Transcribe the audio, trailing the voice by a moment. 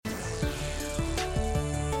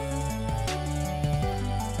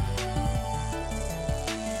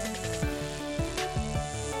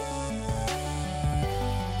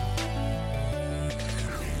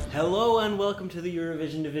Hello and welcome to the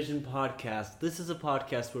Eurovision Division podcast. This is a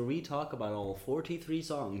podcast where we talk about all 43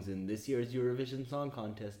 songs in this year's Eurovision Song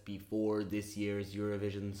Contest before this year's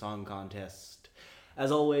Eurovision Song Contest.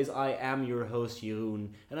 As always, I am your host, Jeroen,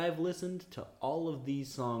 and I've listened to all of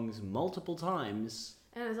these songs multiple times.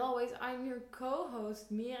 And as always, I'm your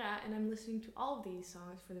co-host, Mira, and I'm listening to all of these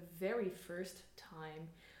songs for the very first time.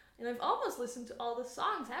 And I've almost listened to all the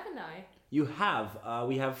songs, haven't I? You have.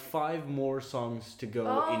 We have 5 more songs to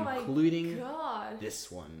go, including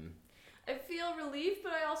this one. I feel relieved,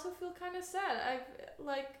 but I also feel kind of sad.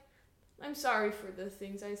 I'm sorry for the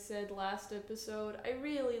things I said last episode. I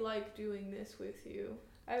really like doing this with you.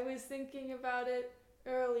 I was thinking about it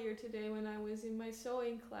earlier today when I was in my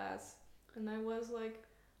sewing class, and I was like,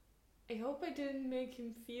 I hope I didn't make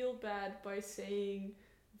him feel bad by saying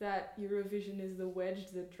that Eurovision is the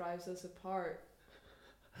wedge that drives us apart.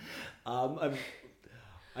 I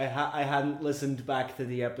hadn't listened back to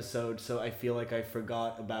the episode, so I feel like I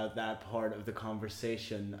forgot about that part of the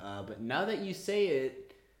conversation. But now that you say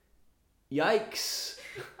it, yikes!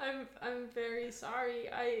 I'm very sorry.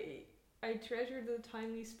 I treasure the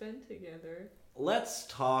time we spent together. Let's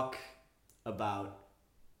talk about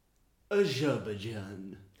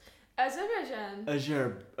Azerbaijan. Azerbaijan.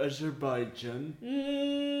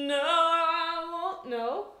 No, I won't.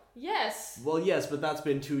 No. Yes. Well, yes, but that's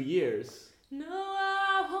been 2 years. No,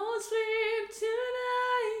 I won't sleep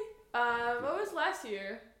tonight. What was last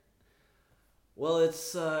year? Well,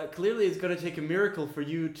 it's clearly it's gonna take a miracle for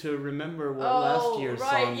you to remember what last year's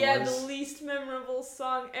song was. The least memorable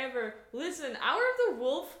song ever. Listen, Hour of the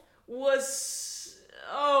Wolf was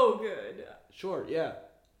so good. Sure, yeah.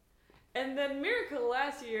 And then Miracle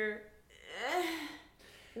last year.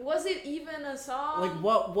 Was it even a song? Like,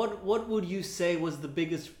 what would you say was the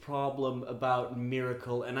biggest problem about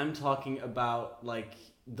Miracle? And I'm talking about, like,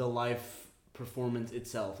 the live performance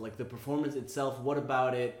itself. Like, the performance itself, what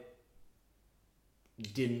about it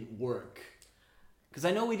didn't work? Because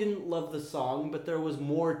I know we didn't love the song, but there was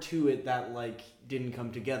more to it that, like, didn't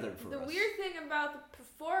come together for us. The weird thing about the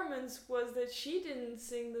performance was that she didn't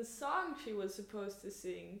sing the song she was supposed to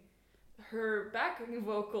sing. Her backing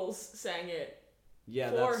vocals sang it.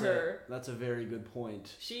 Yeah, that's a very good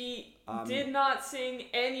point. She did not sing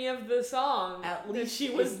any of the song that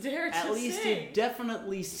she was there to sing. At least it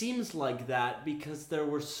definitely seems like that, because there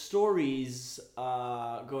were stories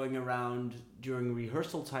going around during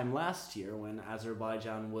rehearsal time last year when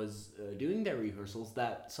Azerbaijan was doing their rehearsals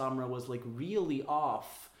that Samra was like really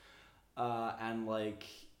off and like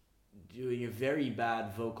doing a very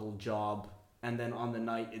bad vocal job, and then on the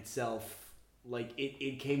night itself, like,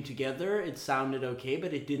 it came together, it sounded okay,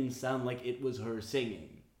 but it didn't sound like it was her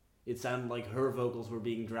singing. It sounded like her vocals were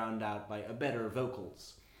being drowned out by a better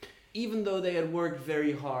vocals. Even though they had worked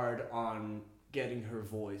very hard on getting her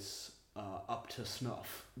voice up to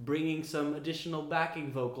snuff. Bringing some additional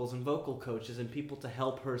backing vocals and vocal coaches and people to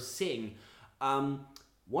help her sing.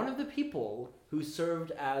 One of the people who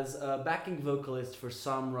served as a backing vocalist for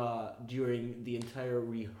Samra during the entire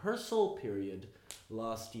rehearsal period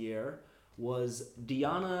last year was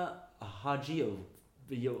Diana Hajiova.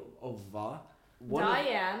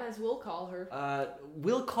 Diane, as we'll call her.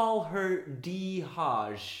 We'll call her D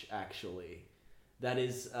Haj, actually. That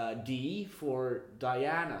is D for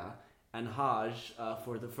Diana and Haj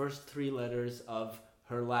for the first 3 letters of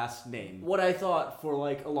her last name. What I thought for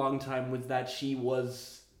like a long time was that she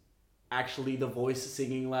was actually the voice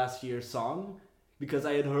singing last year's song, because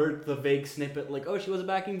I had heard the vague snippet like, oh, she was a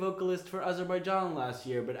backing vocalist for Azerbaijan last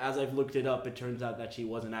year, but as I've looked it up, it turns out that she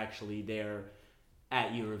wasn't actually there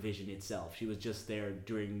at Eurovision itself. She was just there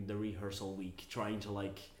during the rehearsal week, trying to,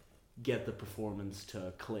 like, get the performance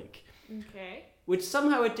to click. Okay. Which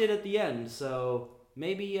somehow it did at the end, so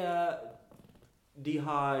maybe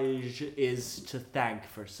Dihaj is to thank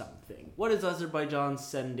for something. What is Azerbaijan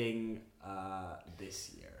sending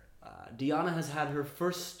this year? Diana has had her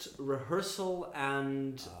first rehearsal,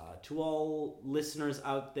 and to all listeners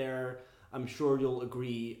out there, I'm sure you'll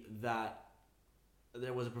agree that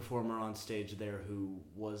there was a performer on stage there who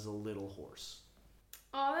was a little hoarse.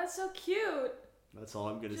 Oh, that's so cute. That's all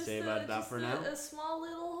I'm going to say about that for now. A small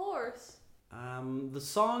little horse. The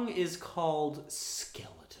song is called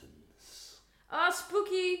Skeletons.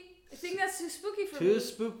 Spooky. I think that's too spooky for me. Too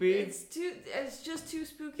spooky. It's just too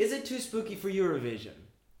spooky. Is it too spooky for Eurovision?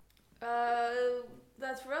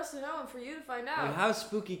 That's for us to know and for you to find out. Like, how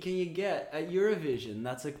spooky can you get at Eurovision?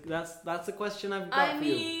 That's a question I've got for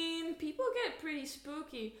you. I mean, people get pretty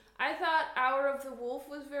spooky. I thought Hour of the Wolf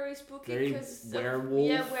was very spooky because werewolves.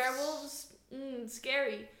 Yeah, werewolves.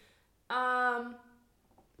 Scary.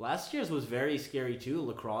 Last year's was very scary too.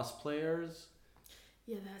 Lacrosse players.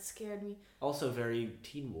 Yeah, that scared me. Also very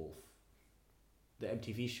Teen Wolf. The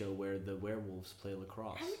MTV show where the werewolves play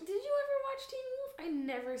lacrosse. Did you ever watch Teen Wolf? I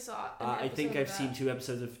never saw an episode I think of I've that. seen 2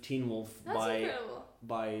 episodes of Teen Wolf Incredible.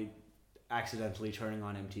 by accidentally turning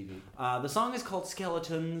on MTV. The song is called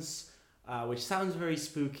Skeletons, which sounds very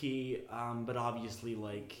spooky, but obviously,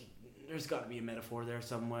 like, there's got to be a metaphor there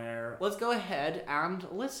somewhere. Let's go ahead and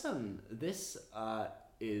listen. This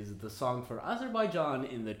is the song for Azerbaijan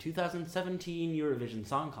in the 2017 Eurovision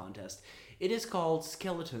Song Contest. It is called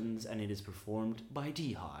Skeletons, and it is performed by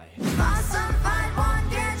D-High. Awesome fight won't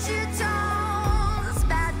get you tones,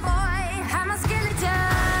 bad boy, I'm a skeleton.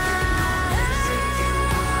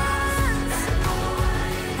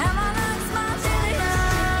 I'm a long small skeleton.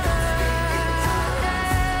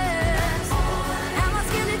 I'm a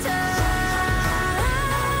skeleton.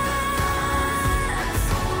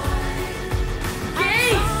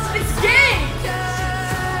 Gay! It's gay!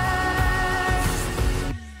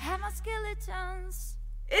 I'm a skeletons.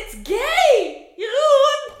 It's gay!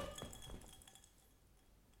 Jeroen!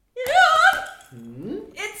 Jeroen!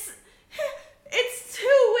 It's 2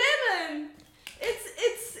 women!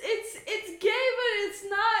 It's gay, but it's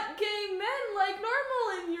not gay men like normal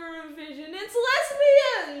in Eurovision. It's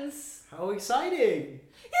lesbians! How exciting!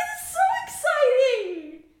 It's so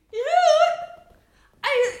exciting! Jeroen! I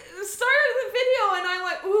started the video and I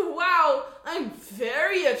went, ooh, wow, I'm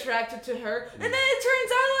very attracted to her. And then it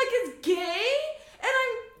turns out like it's gay, and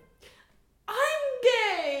I'm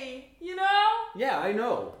gay, you know? Yeah, I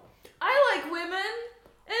know. I like women,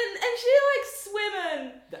 and she likes women,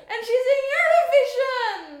 and she's in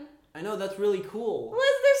Eurovision. I know, that's really cool.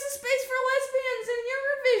 There's a space for lesbians in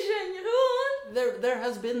Eurovision, Jeroen. There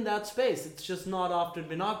has been that space. It's just not often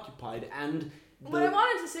been occupied, and What I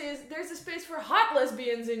wanted to say is there's a space for hot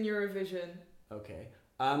lesbians in Eurovision. Okay.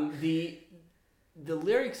 The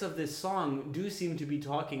lyrics of this song do seem to be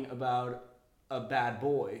talking about a bad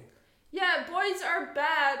boy. Yeah, boys are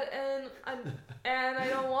bad, and I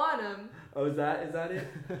don't want them. Oh, is that it?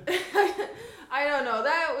 I don't know.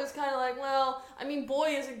 That was kind of like, well, I mean,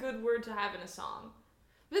 boy is a good word to have in a song,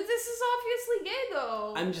 but this is obviously gay,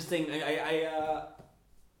 though. I'm just saying.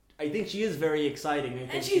 I think she is very exciting. I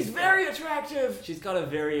think And she's very attractive. She's got a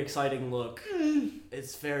very exciting look.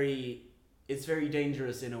 It's very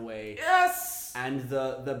dangerous in a way. Yes. And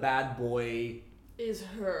the bad boy Is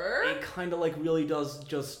her? It kind of like really does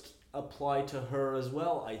just apply to her as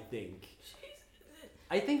well, I think.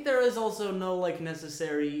 I think there is also no like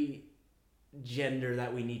necessary gender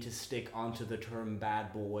that we need to stick onto the term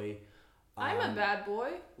bad boy. I'm a bad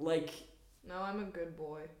boy. Like No, I'm a good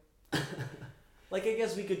boy. like I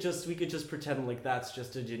guess we could just pretend like that's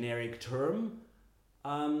just a generic term.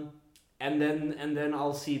 And then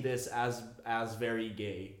I'll see this as very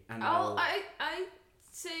gay, and I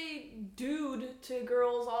say dude to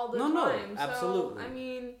girls all the time. No, absolutely. So, I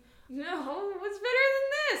mean, no, what's better than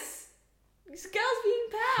this? These girls being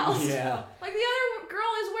pals. Yeah. Like the other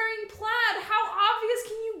girl is wearing plaid. How obvious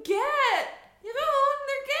can you get? You know,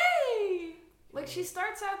 they're gay. Like she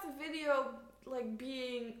starts out the video like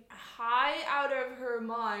being high out of her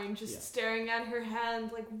mind, just staring at her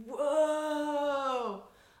hand like, whoa,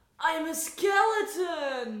 I'm a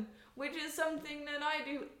skeleton, which is something that I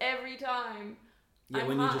do every time. Yeah, I'm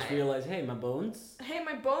when high. you just realize, hey, my bones. Hey,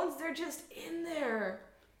 my bones, they're just in there.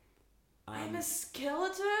 I'm a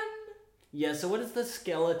skeleton? Yeah, so what does the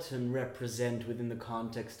skeleton represent within the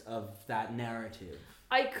context of that narrative?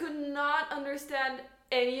 I could not understand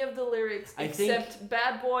any of the lyrics except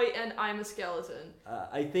bad boy and I'm a skeleton.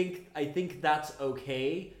 I think that's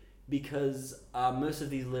okay because most of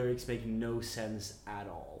these lyrics make no sense at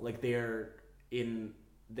all. Like they are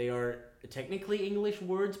technically English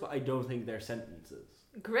words, but I don't think they're sentences.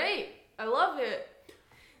 Great, I love it.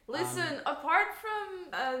 Listen, apart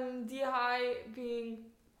from D-High being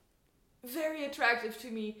very attractive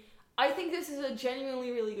to me, I think this is a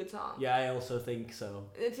genuinely really good song. Yeah, I also think so.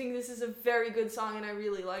 I think this is a very good song and I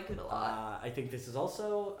really like it a lot. I think this is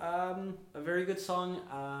also a very good song.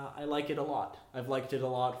 I like it a lot. I've liked it a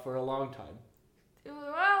lot for a long time.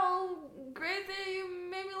 Well, great that you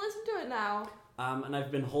made me listen to it now. And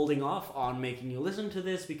I've been holding off on making you listen to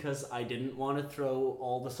this because I didn't want to throw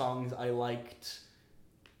all the songs I liked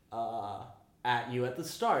at you at the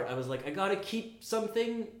start. I was like, I gotta keep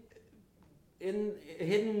something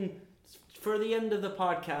hidden for the end of the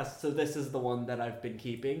podcast, so this is the one that I've been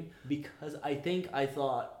keeping because I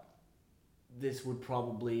thought this would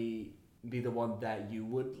probably be the one that you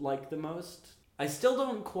would like the most. I still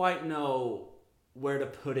don't quite know where to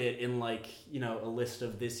put it in like, you know, a list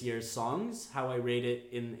of this year's songs, how I rate it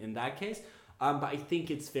in that case, but I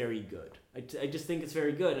think it's very good. I just think it's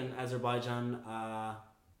very good, and Azerbaijan are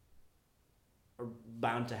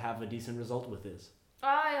bound to have a decent result with this.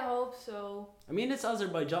 I hope so. I mean, it's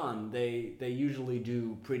Azerbaijan. They usually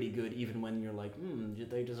do pretty good, even when you're like, did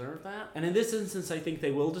they deserve that? And in this instance, I think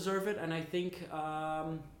they will deserve it, and I think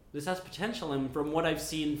this has potential. And from what I've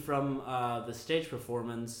seen from the stage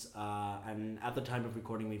performance, and at the time of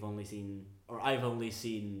recording, I've only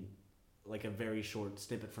seen like a very short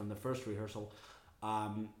snippet from the first rehearsal.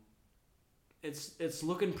 It's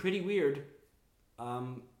looking pretty weird.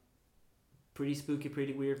 Pretty spooky,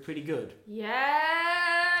 pretty weird, pretty good.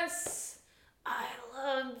 Yes! I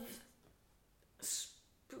love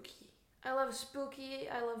spooky. I love spooky.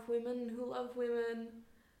 I love women who love women.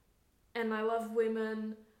 And I love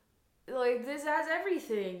women. Like, this has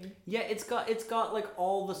everything. Yeah, it's got like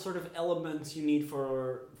all the sort of elements you need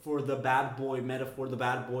for the bad boy metaphor, the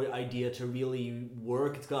bad boy idea to really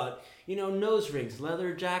work. It's got, nose rings,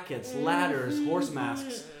 leather jackets, ladders, horse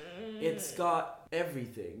masks. It's got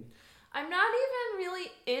everything. I'm not even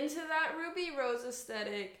really into that Ruby Rose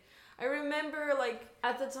aesthetic. I remember, like,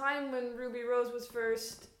 at the time when Ruby Rose was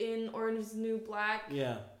first in Orange is the New Black,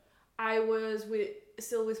 yeah, I was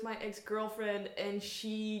still with my ex-girlfriend, and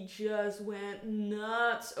she just went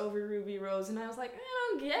nuts over Ruby Rose, and I was like, I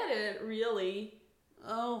don't get it, really.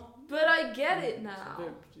 Oh, but I get it now.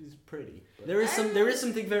 She's pretty. There is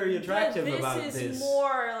something very attractive about this. This is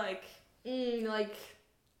more like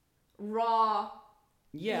raw.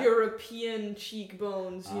 Yeah. European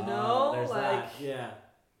cheekbones, There's like that. Yeah.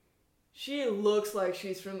 She looks like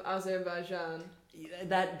she's from Azerbaijan.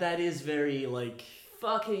 That is very like.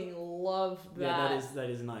 Fucking love that. Yeah, that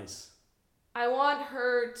is nice. I want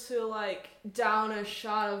her to like down a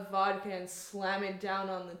shot of vodka and slam it down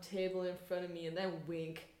on the table in front of me and then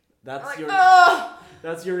wink. That's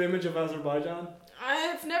That's your image of Azerbaijan?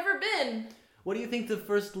 I've never been. What do you think the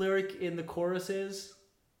first lyric in the chorus is?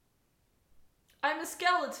 I'm a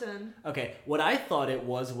skeleton. Okay, what I thought it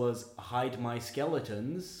was hide my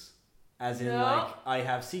skeletons, as in like I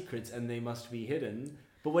have secrets and they must be hidden.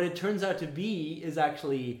 But what it turns out to be is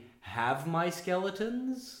actually have my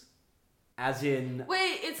skeletons, as in.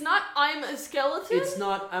 Wait, it's not I'm a skeleton? It's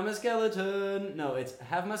not I'm a skeleton. No, it's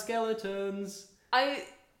have my skeletons.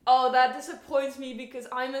 That disappoints me because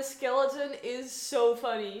I'm a skeleton is so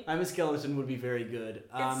funny. I'm a skeleton would be very good.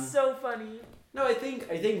 It's so funny. No, I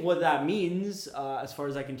think what that means, as far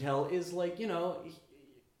as I can tell, is like,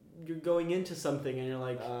 you're going into something and you're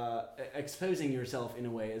like exposing yourself in a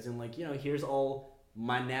way, as in like, here's all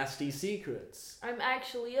my nasty secrets. I'm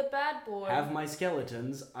actually a bad boy. Have my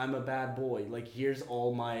skeletons, I'm a bad boy. Like, here's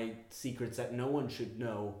all my secrets that no one should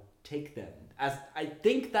know, take them. As I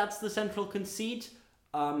think that's the central conceit,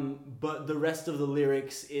 but the rest of the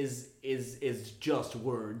lyrics is just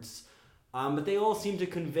words. But they all seem to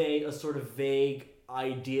convey a sort of vague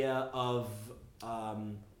idea of,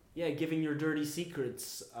 giving your dirty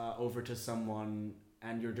secrets over to someone,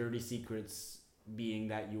 and your dirty secrets being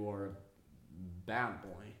that you are a bad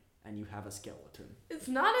boy and you have a skeleton. It's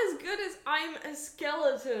not as good as I'm a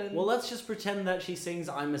skeleton. Well, let's just pretend that she sings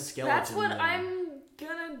I'm a skeleton. That's what then. I'm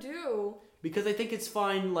gonna do. Because I think it's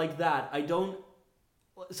fine like that.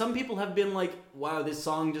 Some people have been like, wow, this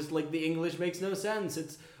song just like the English makes no sense.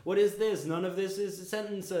 What is this? None of this is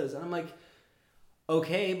sentences. And I'm like,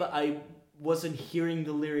 okay, but I wasn't hearing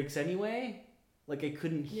the lyrics anyway. Like, I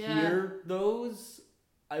couldn't hear those.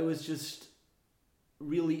 I was just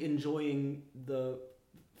really enjoying the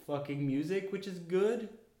fucking music, which is good.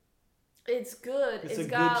 It's good. It's a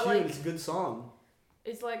good tune. It's a good song.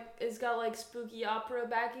 It's got like spooky opera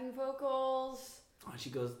backing vocals. Oh, she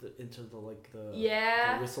goes into the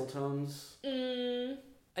whistle tones.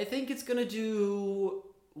 I think it's gonna do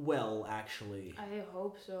well, actually. I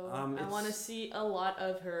hope so. I want to see a lot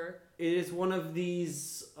of her. It is one of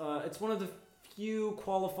these. It's one of the few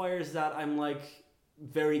qualifiers that I'm like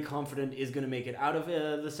very confident is gonna make it out of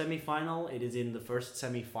the semifinal. It is in the first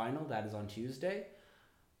semifinal. That is on Tuesday.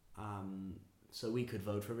 So we could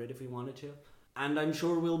vote for it if we wanted to, and I'm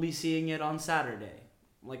sure we'll be seeing it on Saturday.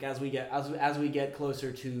 Like as we get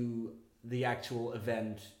closer to the actual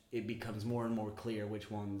event, it becomes more and more clear which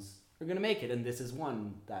ones are gonna make it, and this is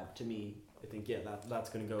one that, to me, I think that's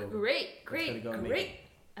gonna go. Great!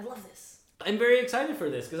 I love this. I'm very excited for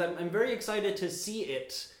this because I'm very excited to see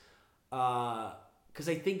it, because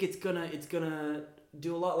I think it's gonna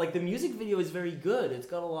do a lot. Like, the music video is very good. It's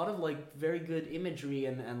got a lot of like very good imagery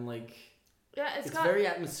and like. Yeah, it's very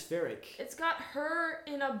atmospheric. It's got her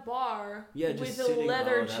in a bar with a sitting,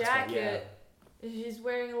 leather jacket. Right, yeah. She's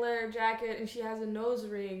wearing a leather jacket and she has a nose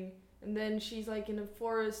ring. And then she's like in a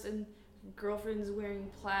forest and girlfriend's wearing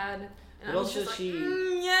plaid. And But I was also just she-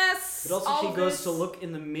 like, yes! But also all she goes this." to look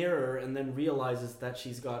in the mirror and then realizes that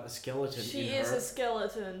she's got a skeleton She in is her. a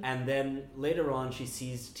skeleton. And then later on she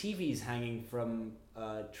sees TVs hanging from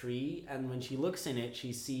a tree, and when she looks in it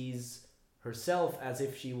she sees herself as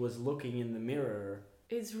if she was looking in the mirror.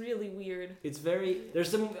 It's really weird. It's very there's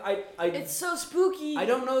some It's so spooky. I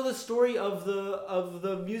don't know the story of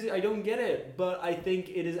the music. I don't get it, but I think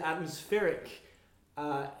it is atmospheric.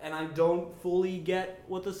 And I don't fully get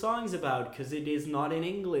what the song's about because it is not in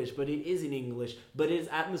English, but it is in English. But it is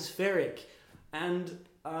atmospheric, and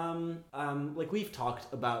like we've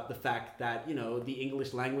talked about the fact that the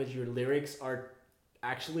English language, your lyrics are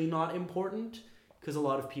actually not important because a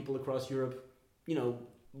lot of people across Europe,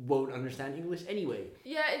 won't understand English anyway.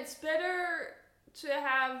 Yeah, it's better to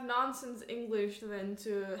have nonsense English than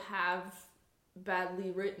to have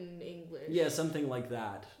badly written English. Yeah, something like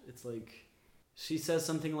that. It's like she says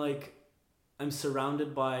something like, "I'm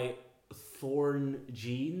surrounded by thorn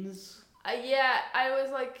jeans." Yeah, I was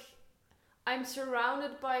like, I'm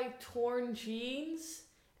surrounded by torn jeans,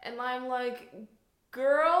 and I'm like,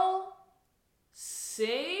 girl,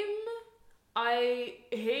 same. I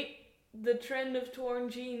hate the trend of torn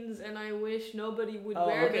jeans, and I wish nobody would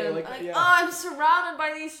wear them. I'm surrounded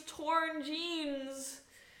by these torn jeans.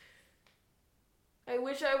 I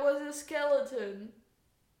wish I was a skeleton.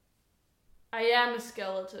 I am a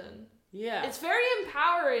skeleton. Yeah. It's very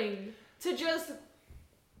empowering to just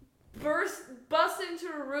bust into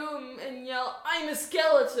a room and yell, "I'm a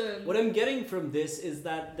skeleton!" What I'm getting from this is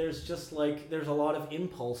that there's just there's a lot of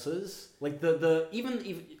impulses. Like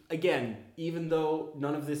even though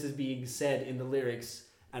none of this is being said in the lyrics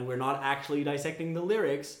and we're not actually dissecting the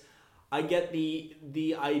lyrics, I get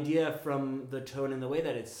the idea from the tone and the way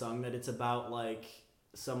that it's sung that it's about like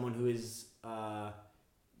someone who is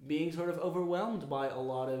being sort of overwhelmed by a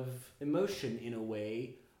lot of emotion in a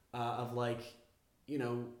way of like,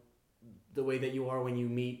 the way that you are when you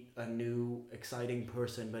meet a new exciting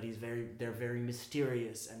person, but they're very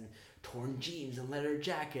mysterious, and torn jeans and leather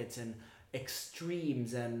jackets and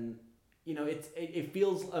extremes, and it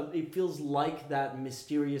feels like that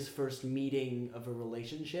mysterious first meeting of a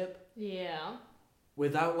relationship. Yeah.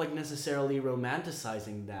 Without like necessarily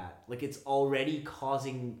romanticizing that. Like it's already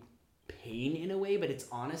causing pain in a way, but it's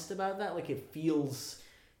honest about that. Like it feels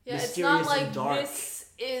mysterious, it's not like and dark. This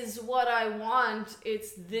is what I want.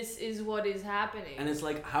 It's this is what is happening. And it's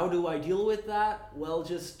like, how do I deal with that? Well,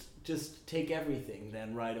 just take everything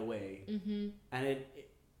then right away. Mm-hmm. And it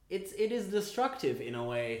is destructive in a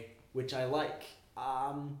way, which I like.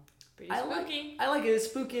 Pretty spooky. I like it. It's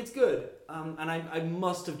spooky. It's good. And I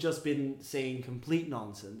must have just been saying complete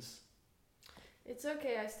nonsense. It's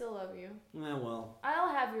okay. I still love you. Well.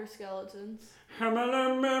 I'll have your skeletons. Drum,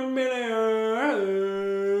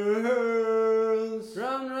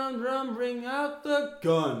 drum, drum, bring out the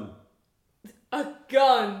gun. A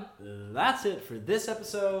gun! That's it for this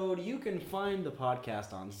episode. You can find the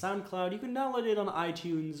podcast on SoundCloud. You can download it on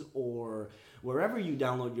iTunes or wherever you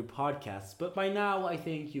download your podcasts. But by now, I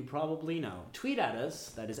think you probably know. Tweet at us,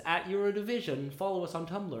 that is at Eurodivision. Follow us on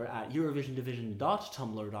Tumblr at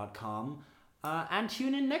eurovisiondivision.tumblr.com. And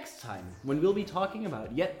tune in next time when we'll be talking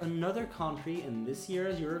about yet another country in this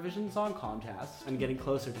year's Eurovision Song Contest. I'm getting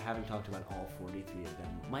closer to having talked about all 43 of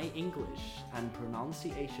them. My English and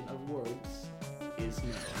pronunciation of words is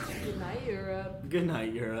no. Good night, Europe. Good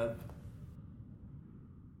night, Europe.